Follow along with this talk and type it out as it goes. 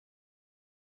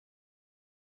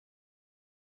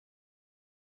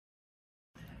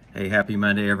Hey, happy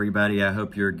Monday, everybody. I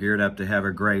hope you're geared up to have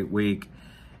a great week.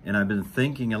 And I've been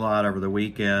thinking a lot over the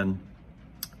weekend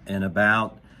and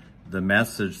about the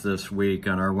message this week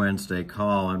on our Wednesday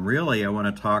call. And really, I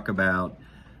want to talk about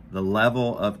the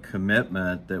level of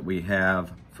commitment that we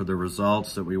have for the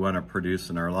results that we want to produce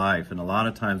in our life. And a lot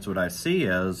of times what I see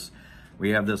is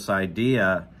we have this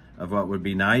idea of what would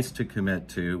be nice to commit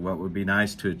to, what would be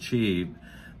nice to achieve,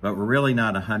 but we're really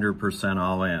not 100%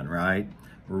 all in, right?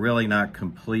 We're really not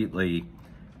completely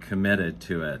committed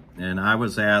to it. And I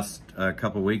was asked a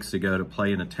couple weeks ago to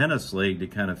play in a tennis league to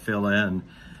kind of fill in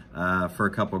for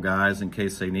a couple guys in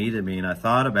case they needed me. And I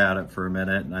thought about it for a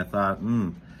minute and I thought,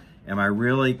 am I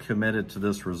really committed to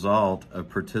this result of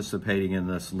participating in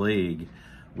this league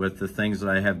with the things that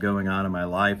I have going on in my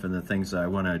life and the things that I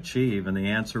want to achieve? And the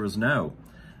answer was no.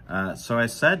 So I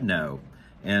said no.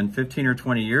 And 15 or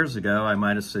 20 years ago, I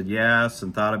might have said yes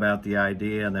and thought about the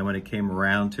idea. And then when it came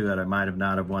around to it, I might have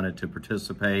not have wanted to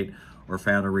participate or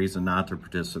found a reason not to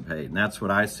participate. And that's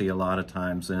what I see a lot of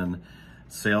times in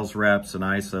sales reps and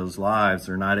ISOs' lives.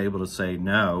 They're not able to say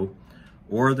no,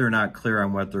 or they're not clear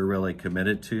on what they're really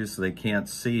committed to. So they can't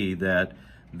see that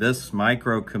this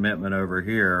micro commitment over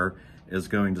here is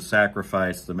going to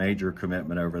sacrifice the major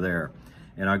commitment over there.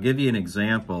 And I'll give you an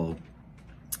example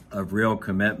of real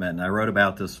commitment. And I wrote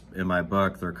about this in my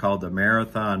book. They're called the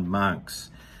Marathon Monks.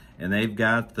 And they've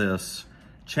got this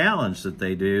challenge that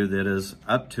they do that is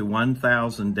up to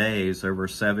 1,000 days over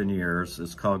 7 years.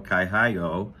 It's called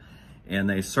Kaihayo. And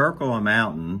they circle a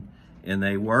mountain and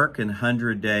they work in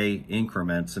 100-day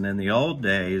increments. And in the old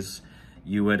days,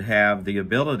 you would have the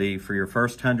ability for your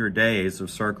first 100 days of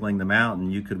circling the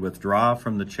mountain, you could withdraw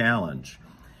from the challenge.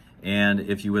 And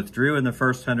if you withdrew in the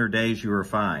first 100 days, you were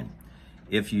fine.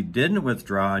 If you didn't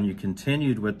withdraw and you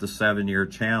continued with the 7-year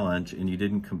challenge and you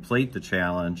didn't complete the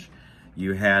challenge,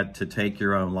 you had to take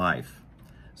your own life.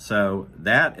 So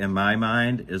that, in my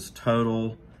mind, is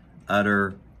total,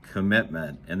 utter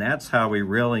commitment. And that's how we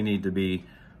really need to be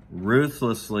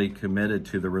ruthlessly committed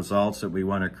to the results that we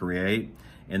want to create.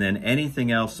 And then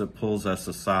anything else that pulls us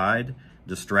aside,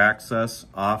 distracts us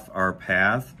off our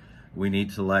path, we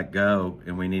need to let go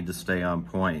and we need to stay on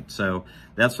point. So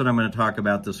that's what I'm going to talk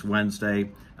about this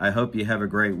Wednesday. I hope you have a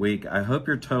great week. I hope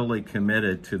you're totally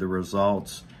committed to the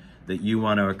results that you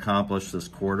want to accomplish this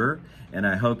quarter. And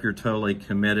I hope you're totally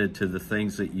committed to the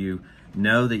things that you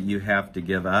know that you have to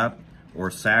give up or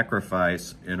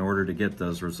sacrifice in order to get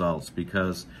those results.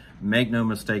 Because make no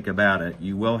mistake about it,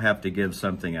 you will have to give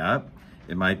something up.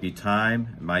 It might be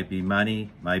time, it might be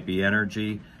money, it might be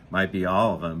energy, might be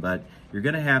all of them, but you're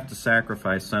going to have to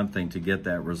sacrifice something to get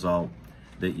that result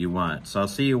that you want. So I'll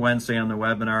see you Wednesday on the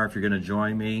webinar if you're going to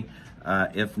join me.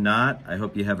 If not, I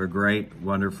hope you have a great,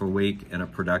 wonderful week and a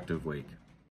productive week.